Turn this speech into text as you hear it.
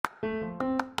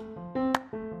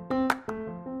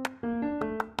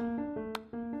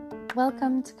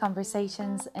Welcome to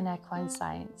Conversations in Equine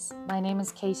Science. My name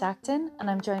is Kate Acton and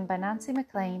I'm joined by Nancy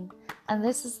McLean, and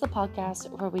this is the podcast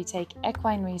where we take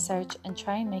equine research and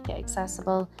try and make it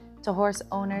accessible to horse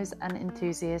owners and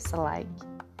enthusiasts alike.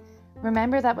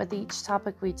 Remember that with each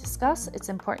topic we discuss, it's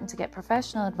important to get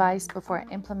professional advice before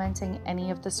implementing any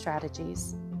of the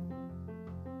strategies.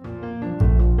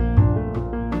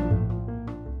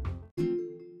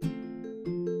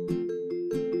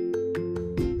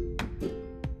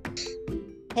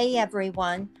 Hey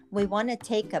everyone, we want to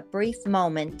take a brief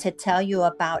moment to tell you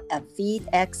about a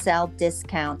FeedXL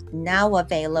discount now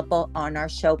available on our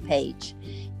show page.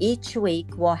 Each week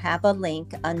we'll have a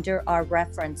link under our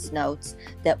reference notes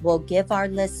that will give our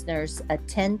listeners a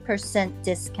 10%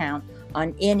 discount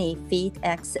on any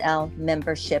FeedXL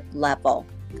membership level.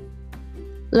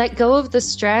 Let go of the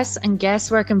stress and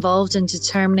guesswork involved in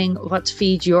determining what to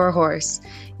feed your horse.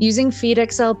 Using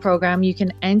FeedXL program, you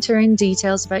can enter in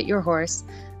details about your horse,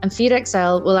 and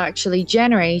FeedXL will actually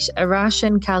generate a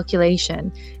ration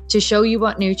calculation to show you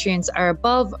what nutrients are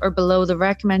above or below the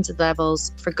recommended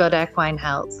levels for good equine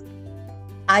health.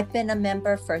 I've been a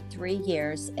member for 3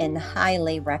 years and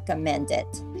highly recommend it.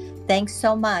 Thanks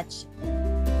so much.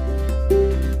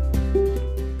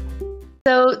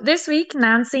 So this week,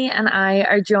 Nancy and I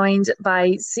are joined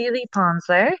by Celie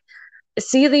Ponsler.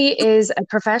 Celie is a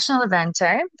professional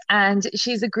eventer, and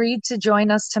she's agreed to join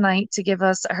us tonight to give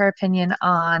us her opinion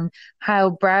on how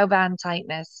brow band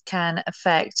tightness can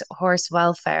affect horse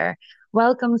welfare.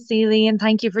 Welcome, Celie, and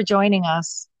thank you for joining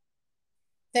us.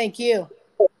 Thank you.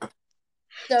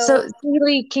 So,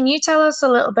 Celie, can you tell us a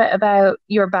little bit about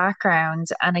your background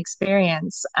and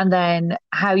experience, and then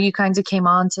how you kind of came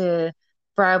on to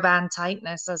brow band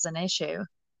tightness as an issue?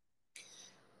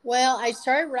 Well, I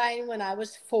started riding when I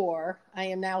was 4. I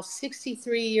am now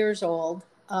 63 years old.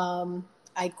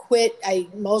 I quit. I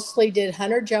mostly did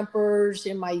hunter jumpers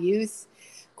in my youth,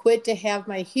 quit to have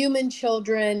my human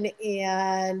children,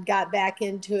 and got back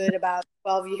into it about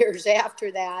 12 years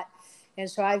after that. And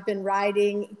so I've been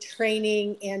riding,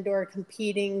 training, and or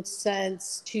competing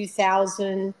since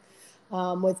 2000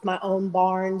 with my own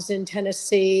barns in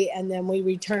Tennessee. And then we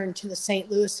returned to the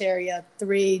St. Louis area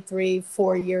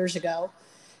 4 years ago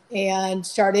and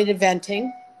started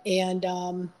eventing.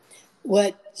 And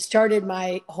what started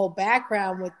my whole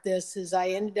background with this is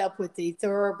I ended up with the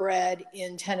thoroughbred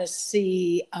in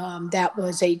Tennessee that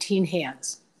was 18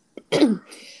 hands.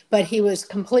 But he was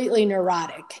completely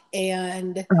neurotic,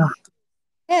 and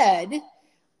head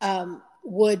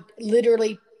would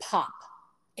literally pop.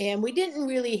 And we didn't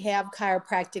really have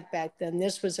chiropractic back then.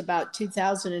 This was about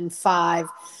 2005.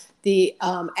 The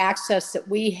access that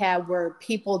we had were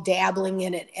people dabbling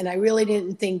in it. And I really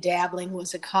didn't think dabbling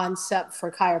was a concept for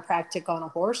chiropractic on a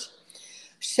horse.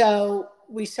 So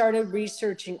we started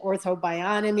researching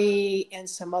orthobionomy and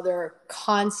some other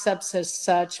concepts as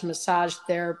such, massage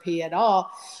therapy at all.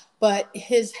 But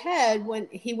his head, when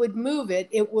he would move it,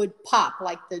 it would pop,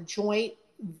 like the joint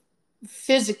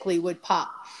physically would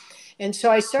pop. And so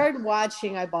I started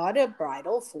watching. I bought a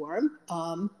bridle for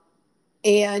him.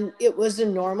 And it was a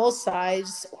normal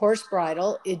size horse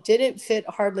bridle. It didn't fit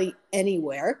hardly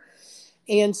anywhere.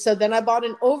 And so then I bought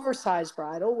an oversized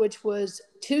bridle, which was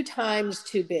 2 times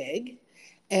too big.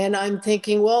 And I'm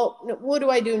thinking, well, what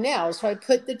do I do now? So I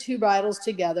put the 2 bridles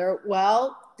together.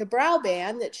 Well, the brow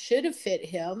band that should have fit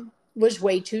him was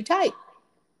way too tight.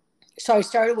 So I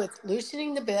started with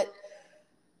loosening the bit,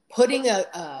 putting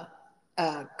a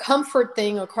comfort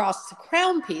thing across the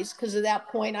crown piece, because at that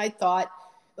point I thought,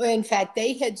 in fact,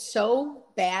 they had so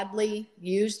badly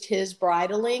used his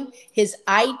bridling, his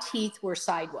eye teeth were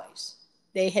sideways.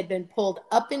 They had been pulled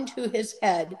up into his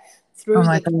head through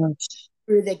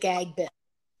the gag bit.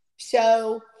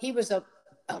 So he was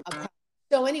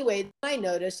so anyway, I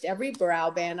noticed every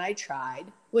brow band I tried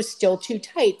was still too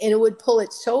tight, and it would pull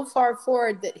it so far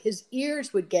forward that his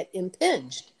ears would get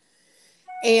impinged.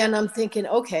 And I'm thinking,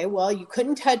 okay, well, you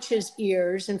couldn't touch his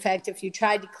ears. In fact, if you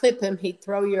tried to clip him, he'd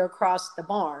throw you across the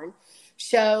barn.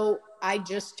 So I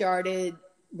just started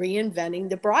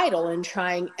reinventing the bridle and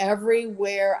trying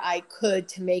everywhere I could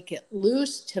to make it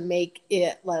loose, to make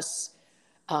it less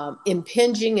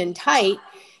impinging and tight.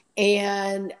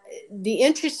 And the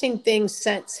interesting thing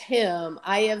since him,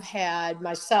 I have had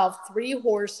myself 3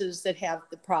 horses that have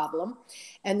the problem.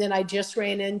 And then I just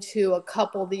ran into a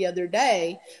couple the other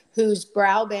day whose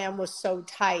brow band was so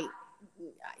tight,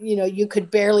 you know, you could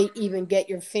barely even get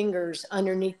your fingers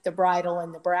underneath the bridle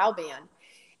and the brow band.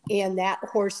 And that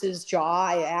horse's jaw,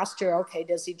 I asked her, okay,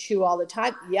 does he chew all the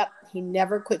time? Yep, he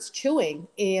never quits chewing.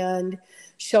 And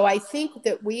so I think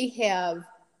that we have,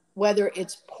 whether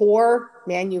it's poor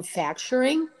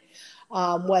manufacturing,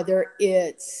 whether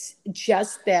it's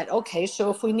just that, okay, so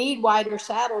if we need wider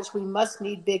saddles, we must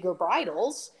need bigger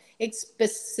bridles. It's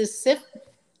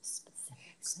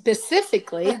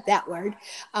specifically that word,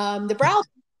 the brow,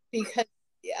 because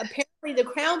apparently the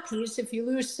crown piece, if you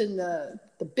loosen the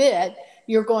bit,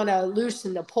 you're going to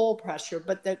loosen the pull pressure.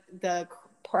 But the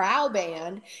brow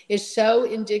band is so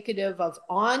indicative of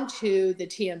onto the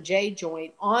TMJ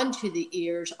joint, onto the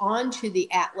ears, onto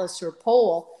the atlas or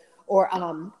pole or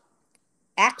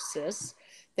axis,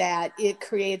 that it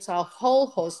creates a whole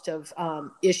host of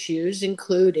issues,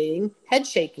 including head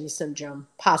shaking syndrome,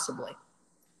 possibly.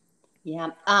 Yeah.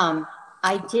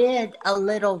 I did a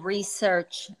little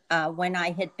research when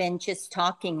I had been just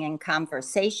talking in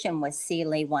conversation with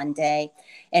Seeley one day,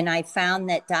 and I found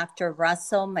that Dr.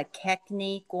 Russell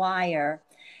McKechnie Guire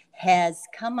has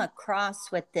come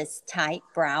across with this tight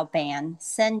brow band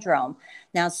syndrome.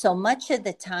 Now, so much of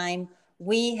the time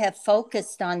we have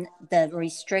focused on the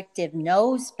restrictive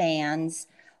nose bands,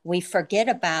 we forget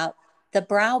about the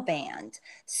brow band.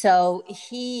 So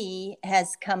he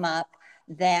has come up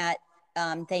that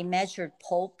they measured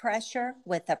pull pressure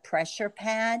with a pressure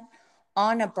pad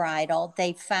on a bridle.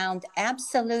 They found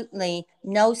absolutely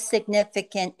no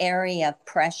significant area of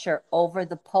pressure over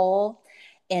the pole.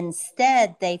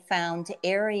 Instead, they found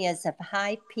areas of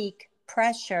high peak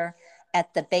pressure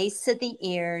at the base of the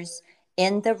ears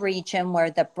in the region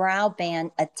where the brow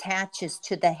band attaches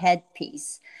to the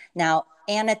headpiece. Now,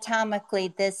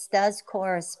 anatomically, this does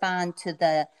correspond to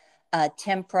the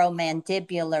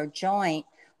temporomandibular joint,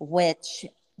 which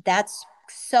that's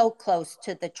so close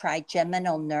to the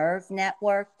trigeminal nerve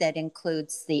network that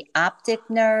includes the optic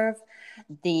nerve.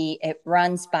 It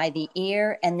runs by the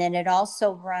ear, and then it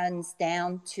also runs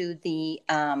down to the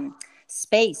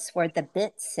space where the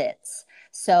bit sits.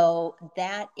 So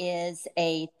that is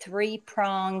a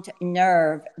three-pronged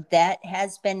nerve that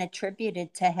has been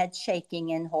attributed to head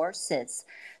shaking in horses.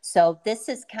 So this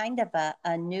is kind of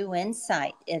a new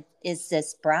insight. It is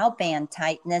this brow band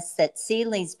tightness that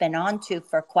Seeley's been onto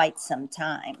for quite some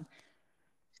time.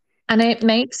 And it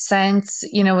makes sense,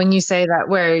 when you say that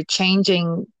we're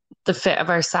changing the fit of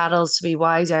our saddles to be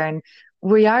wider, and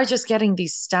we are just getting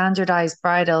these standardized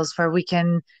bridles where we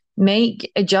can make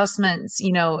adjustments,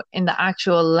 in the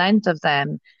actual length of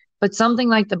them. But something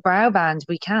like the brow band,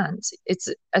 we can't. It's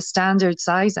a standard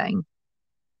sizing.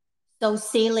 So,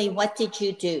 Seeley, what did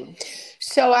you do?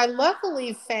 So I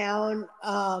luckily found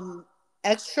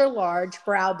extra large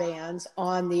brow bands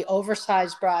on the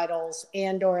oversized bridles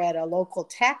and or at a local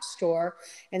tack store.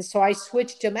 And so I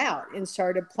switched them out and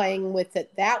started playing with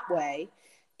it that way.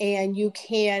 And you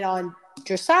can on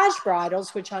dressage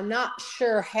bridles, which I'm not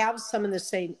sure have some of the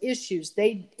same issues.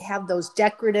 They have those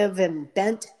decorative and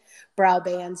bent brow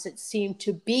bands that seem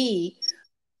to be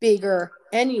bigger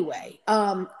anyway.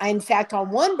 In fact, on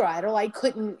one bridle,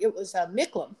 it was a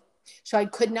Micklem. So I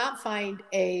could not find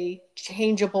a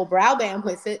changeable brow band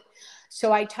with it.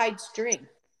 So I tied string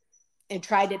and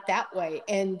tried it that way.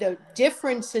 And the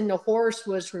difference in the horse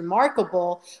was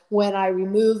remarkable when I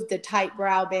removed the tight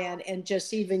brow band and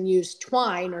just even used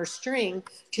twine or string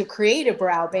to create a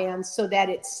brow band so that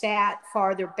it sat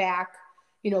farther back,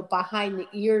 behind the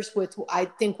ears with, I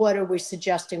think, what are we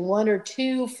suggesting? 1 or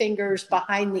 2 fingers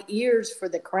behind the ears for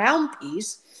the crown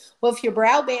piece. Well, if your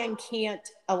brow band can't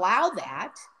allow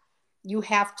that, you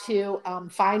have to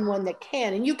find one that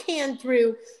can. And you can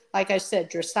through, like I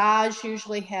said, dressage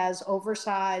usually has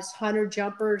oversized, hunter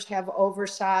jumpers have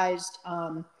oversized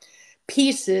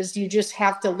pieces. You just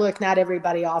have to look. Not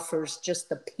everybody offers just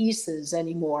the pieces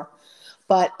anymore.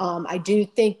 But I do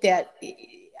think that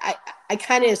I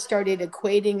kind of started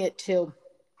equating it to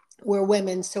we're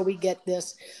women, so we get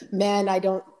this. Men,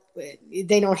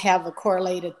 they don't have a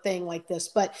correlated thing like this.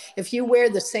 But if you wear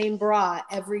the same bra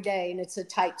every day and it's a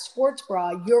tight sports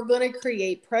bra, you're going to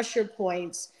create pressure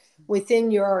points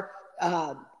within your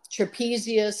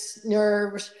trapezius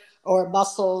nerves or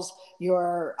muscles,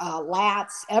 your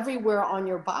lats, everywhere on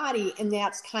your body. And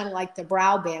that's kind of like the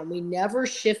brow band. We never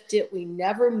shift it. We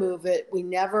never move it.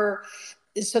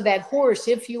 So that horse,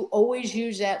 if you always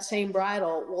use that same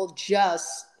bridle, will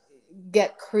just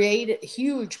create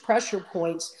huge pressure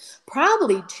points,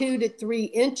 probably 2 to 3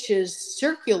 inches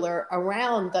circular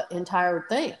around the entire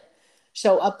thing.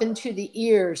 So up into the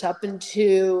ears, up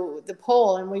into the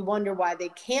pole, and we wonder why they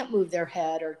can't move their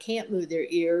head or can't move their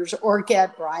ears or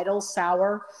get bridle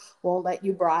sour, won't let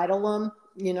you bridle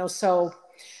them. So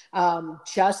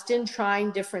just in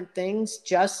trying different things,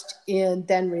 just in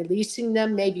then releasing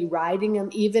them, maybe riding them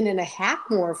even in a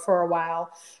Hackmore for a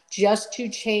while, just to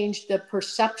change the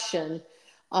perception.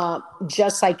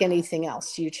 Just like anything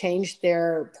else, you change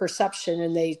their perception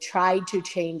and they try to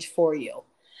change for you.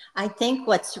 I think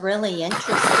what's really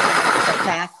interesting is the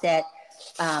fact that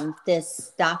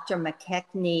this Dr.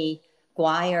 McKechnie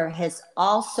Guire has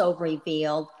also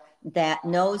revealed that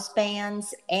nose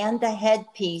bands and the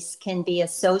headpiece can be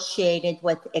associated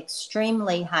with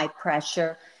extremely high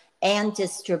pressure and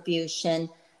distribution,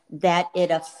 that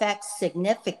it affects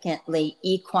significantly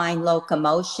equine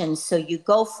locomotion. So you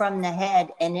go from the head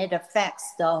and it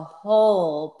affects the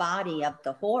whole body of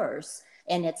the horse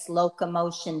and its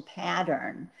locomotion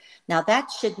pattern. Now that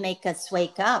should make us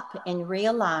wake up and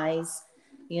realize,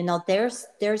 you know, there's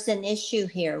an issue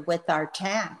here with our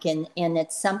tack, and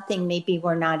it's something maybe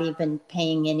we're not even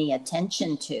paying any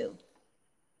attention to.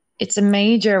 It's a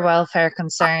major welfare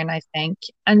concern, I think.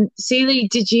 And Celie,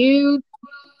 did you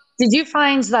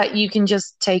find that you can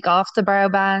just take off the brow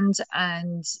band,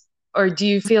 or do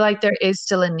you feel like there is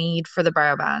still a need for the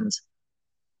brow band?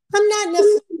 I'm not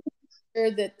necessarily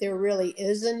sure that there really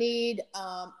is a need.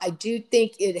 I do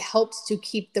think it helps to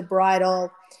keep the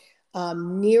bridle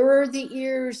nearer the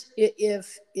ears.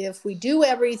 If we do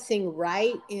everything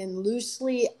right and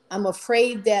loosely, I'm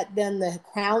afraid that then the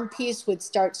crown piece would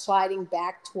start sliding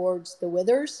back towards the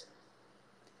withers,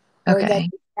 or that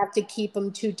you have to keep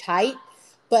them too tight.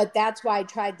 But that's why I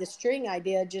tried the string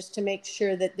idea, just to make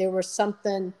sure that there was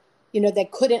something, you know,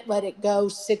 that couldn't let it go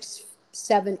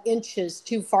 6-7 inches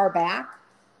too far back.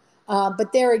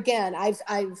 But there again,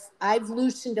 I've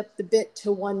loosened up the bit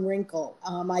to 1 wrinkle.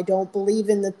 I don't believe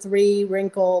in the 3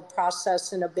 wrinkle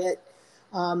process in a bit.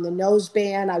 The nose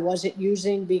band I wasn't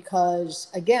using because,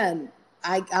 again,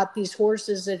 I got these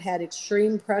horses that had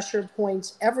extreme pressure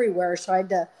points everywhere. So I had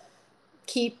to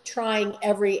keep trying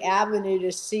every avenue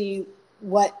to see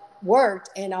what worked.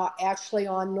 And actually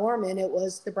on Norman, it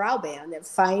was the brow band that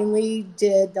finally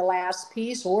did the last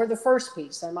piece, or the first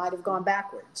piece. I might have gone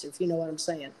backwards, if you know what I'm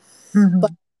saying. Mm-hmm.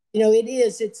 But, you know,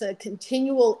 it's a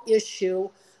continual issue.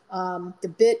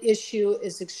 The bit issue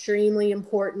is extremely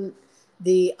important.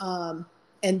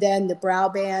 And then the brow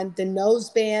band, the nose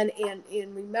band, and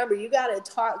remember, you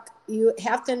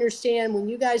have to understand, when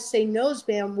you guys say nose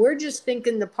band, we're just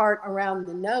thinking the part around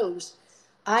the nose.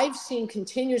 I've seen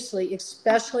continuously,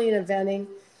 especially in eventing,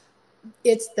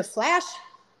 it's the flash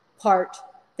part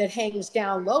that hangs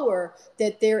down lower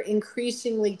that they're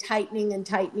increasingly tightening and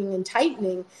tightening and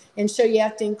tightening. And so you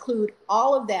have to include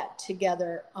all of that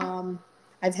together.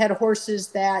 I've had horses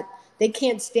that they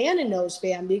can't stand a nose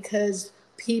band because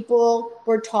people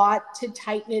were taught to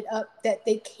tighten it up, that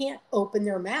they can't open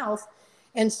their mouth.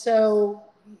 And so,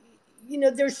 you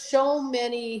know, there's so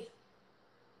many,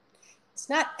 it's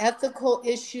not ethical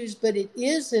issues, but it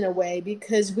is in a way,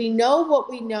 because we know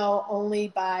what we know only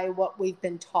by what we've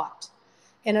been taught.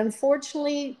 And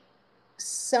unfortunately,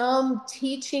 some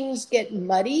teachings get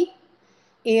muddy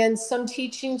and some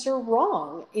teachings are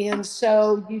wrong. And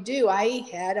so I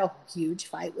had a huge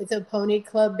fight with a pony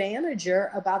club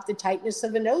manager about the tightness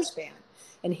of a nose band.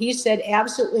 And he said,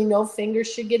 absolutely no finger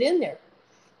should get in there.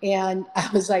 And I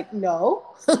was like, no.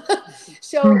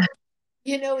 So,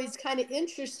 you know, it's kind of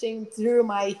interesting through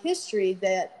my history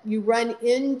that you run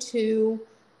into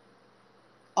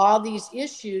all these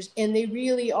issues, and they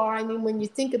really are. I mean, when you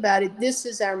think about it, this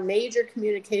is our major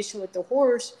communication with the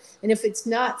horse. And if it's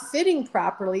not fitting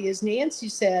properly, as Nancy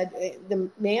said, the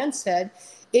man said,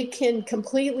 it can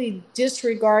completely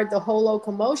disregard the whole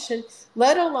locomotion,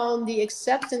 let alone the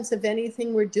acceptance of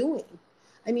anything we're doing.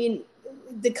 I mean,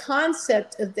 the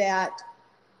concept of that,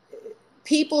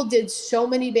 people did so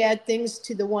many bad things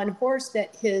to the one horse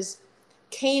that his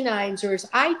canines or his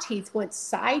eye teeth went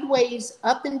sideways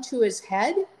up into his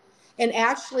head. And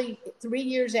actually 3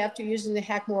 years after using the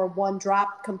Hackmore, one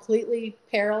dropped completely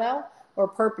parallel or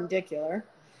perpendicular.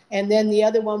 And then the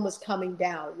other one was coming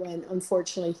down when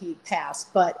unfortunately he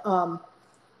passed. But,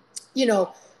 you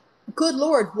know, good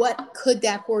Lord, what could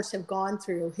that horse have gone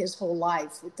through his whole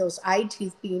life with those eye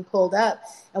teeth being pulled up?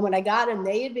 And when I got him,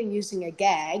 they had been using a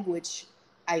gag, which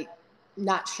I'm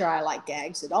not sure I like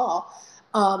gags at all.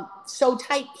 So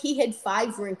tight, he had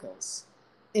 5 wrinkles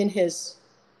in his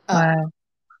corners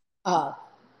of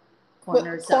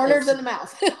the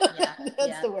mouth. Yeah,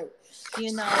 that's the word.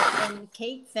 You know, and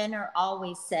Kate Finner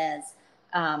always says,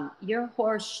 your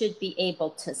horse should be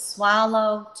able to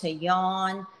swallow, to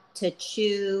yawn, to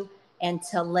chew, and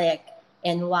to lick.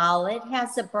 And while it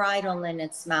has a bridle in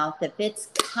its mouth, if it's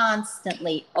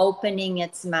constantly opening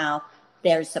its mouth,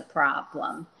 there's a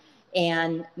problem.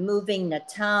 And moving the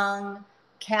tongue,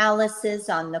 calluses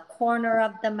on the corner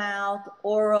of the mouth,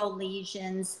 oral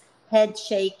lesions, head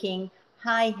shaking,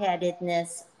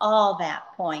 high-headedness, all that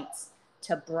points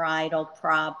to bridle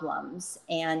problems.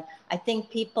 And I think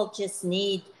people just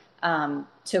need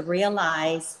to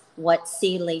realize what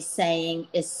Seeley's saying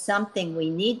is something we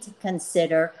need to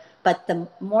consider. But the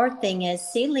more thing is,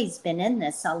 Seeley's been in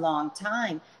this a long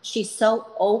time. She's so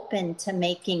open to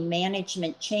making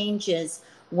management changes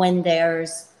when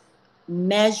there's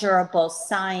measurable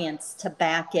science to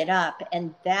back it up.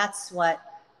 And that's what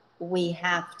we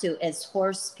have to, as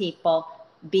horse people,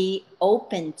 be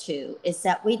open to, is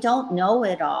that we don't know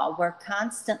it all. We're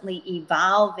constantly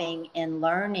evolving and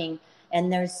learning.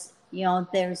 And there's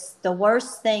the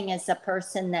worst thing is a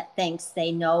person that thinks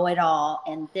they know it all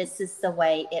and this is the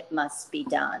way it must be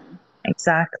done.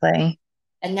 Exactly.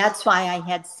 And that's why I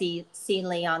had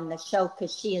Seeley on the show,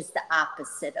 because she is the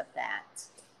opposite of that.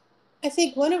 I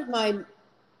think one of my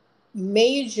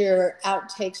major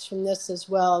outtakes from this as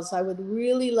well is I would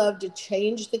really love to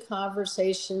change the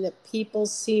conversation that people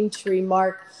seem to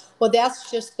remark, well,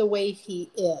 that's just the way he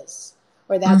is,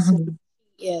 or that's the way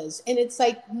he is. And it's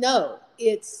like, no,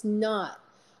 it's not.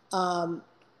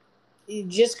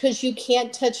 Just because you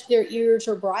can't touch their ears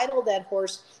or bridle that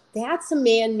horse, that's a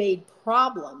man-made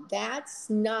problem.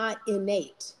 That's not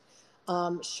innate.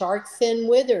 Shark fin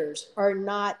withers are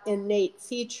not innate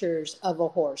features of a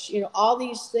horse. All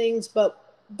these things, but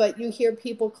you hear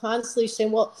people constantly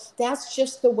saying, well, that's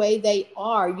just the way they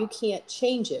are. You can't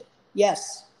change it.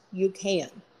 Yes, you can.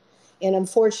 And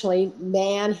unfortunately,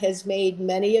 man has made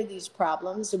many of these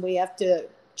problems, and we have to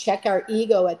check our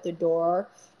ego at the door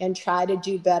and try to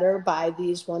do better by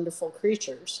these wonderful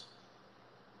creatures.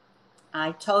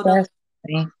 I totally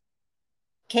agree.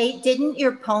 Kate, didn't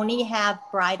your pony have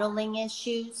bridling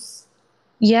issues?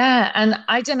 Yeah, and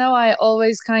I don't know, I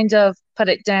always kind of put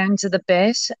it down to the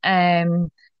bit.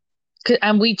 And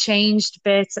we changed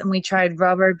bits and we tried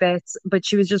rubber bits, but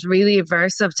she was just really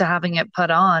aversive to having it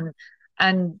put on.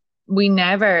 And we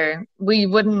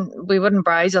wouldn't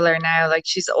bridle her now. Like,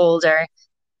 she's older,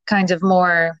 kind of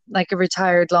more like a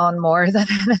retired lawnmower than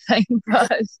anything.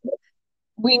 But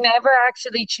we never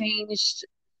actually changed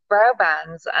brow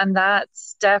bands, and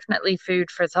that's definitely food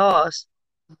for thought.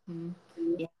 Mm-hmm.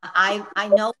 Yeah, I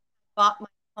know I bought my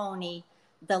pony.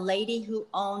 The lady who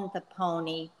owned the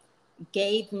pony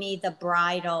gave me the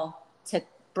bridle to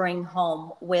bring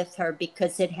home with her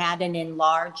because it had an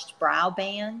enlarged brow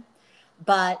band.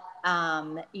 But,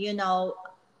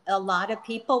 a lot of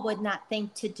people would not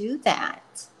think to do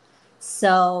that.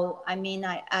 So,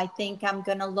 I think I'm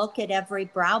going to look at every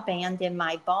brow band in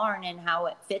my barn and how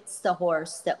it fits the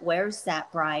horse that wears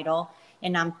that bridle.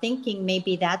 And I'm thinking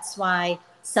maybe that's why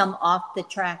some off the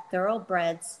track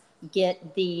thoroughbreds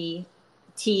get the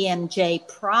TMJ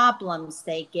problems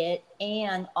they get.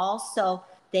 And also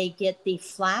they get the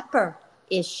flapper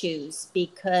issues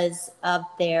because of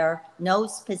their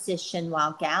nose position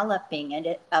while galloping, and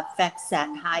it affects that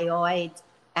hyoid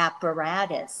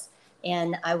apparatus.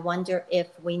 And I wonder if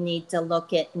we need to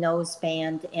look at nose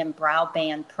band and brow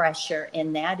band pressure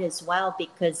in that as well,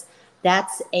 because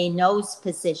that's a nose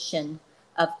position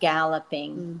of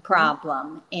galloping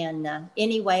problem. And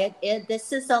anyway,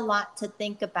 this is a lot to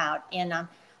think about. And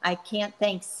I can't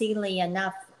thank Seeley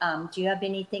enough. Do you have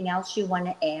anything else you want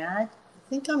to add? I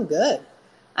think I'm good.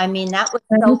 That was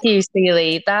Thank you,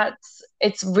 Seeley.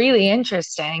 It's really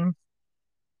interesting.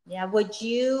 Yeah. Would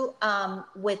you,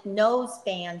 with nose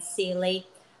bands, Seeley,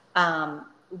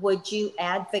 would you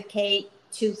advocate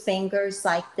 2 fingers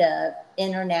like the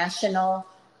international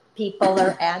people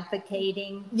are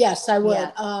advocating? Yes, I would.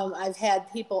 Yeah. I've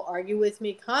had people argue with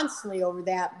me constantly over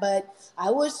that, but I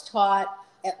was taught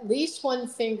at least 1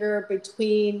 finger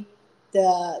between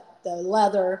the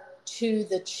leather to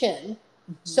the chin,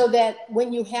 so that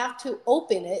when you have to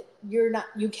open it,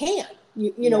 you can.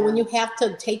 You know, when you have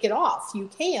to take it off, you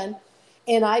can.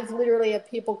 And I've literally had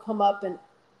people come up and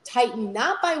tighten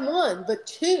not by 1, but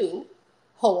 2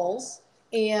 holes.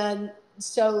 And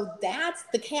so that's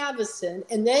the cavison.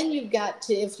 And then you've got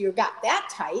to, if you've got that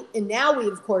tight, and now we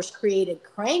of course created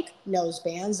crank nose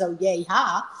bands. Oh, yay,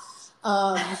 ha.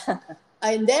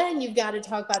 And then you've got to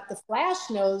talk about the flash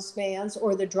nose bands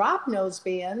or the drop nose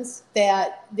bands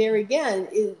that there again,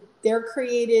 they're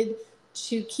created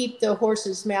to keep the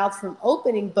horse's mouth from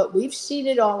opening, but we've seen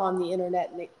it all on the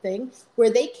internet thing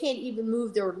where they can't even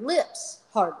move their lips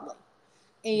hardly.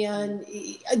 And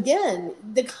again,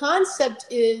 the concept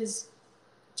is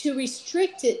to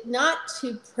restrict it, not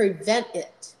to prevent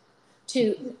it.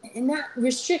 And not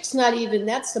restricts, not even,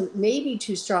 that's maybe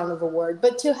too strong of a word,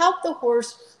 but to help the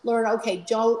horse learn, okay,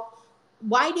 don't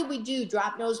why did we do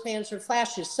drop nosebands or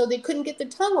flashes? So they couldn't get the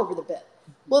tongue over the bit.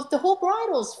 Well, if the whole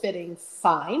bridle's fitting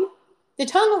fine, the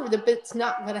tongue over the bit's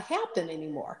not going to happen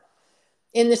anymore.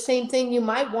 And the same thing, you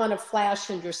might want to flash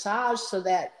and dressage so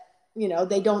that, you know,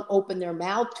 they don't open their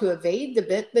mouth to evade the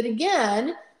bit. But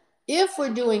again, if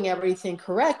we're doing everything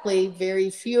correctly, very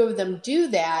few of them do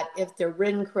that if they're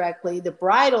ridden correctly, the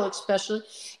bridle especially.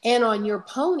 And on your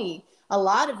pony, a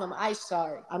lot of them,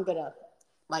 I'm going to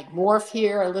like morph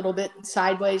here a little bit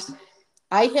sideways.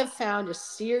 I have found a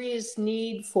serious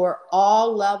need for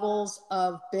all levels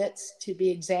of bits to be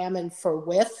examined for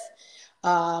width.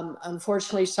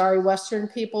 Unfortunately, sorry, Western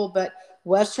people, but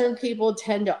Western people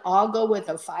tend to all go with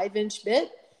a 5-inch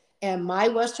bit. And my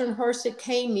Western horse that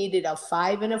came needed a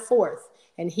 5 1/4,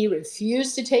 and he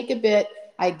refused to take a bit.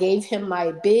 I gave him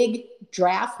my big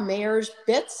draft mare's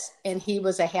bits, and he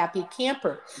was a happy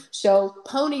camper. So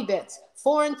pony bits,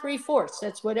 4 3/4.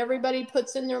 That's what everybody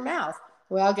puts in their mouth.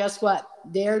 Well, guess what?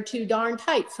 They're too darn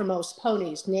tight for most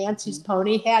ponies. Nancy's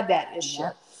pony had that issue.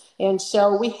 Yep. And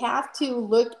so we have to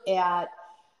look at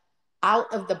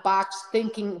out of the box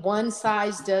thinking one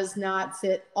size does not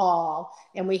fit all.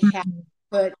 And we have to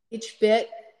put each bit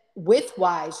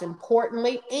width-wise,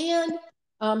 importantly,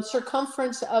 and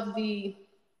circumference of the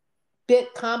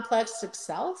bit complex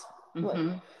itself.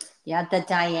 Mm-hmm. Yeah, the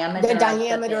diameter. The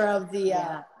diameter of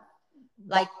the...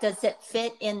 like, does it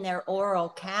fit in their oral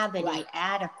cavity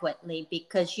adequately?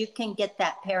 Because you can get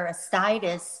that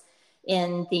peristitis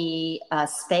in the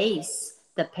space,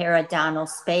 the periodontal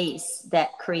space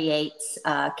that creates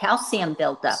calcium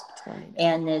buildup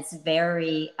and is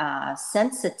very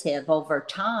sensitive over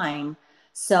time.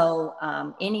 So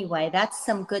anyway, that's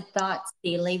some good thoughts,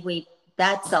 Seely.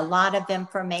 That's a lot of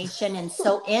information and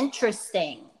so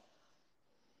interesting.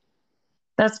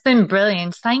 That's been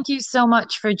brilliant. Thank you so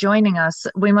much for joining us.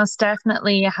 We must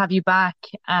definitely have you back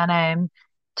and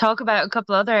talk about a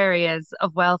couple other areas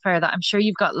of welfare that I'm sure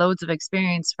you've got loads of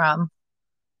experience from.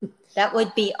 That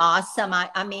would be awesome.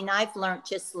 I mean, I've learned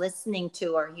just listening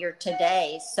to her here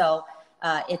today. So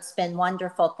it's been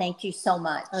wonderful. Thank you so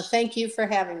much. Thank you for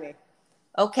having me.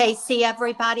 Okay. See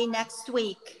everybody next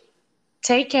week.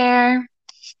 Take care.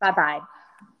 Bye-bye.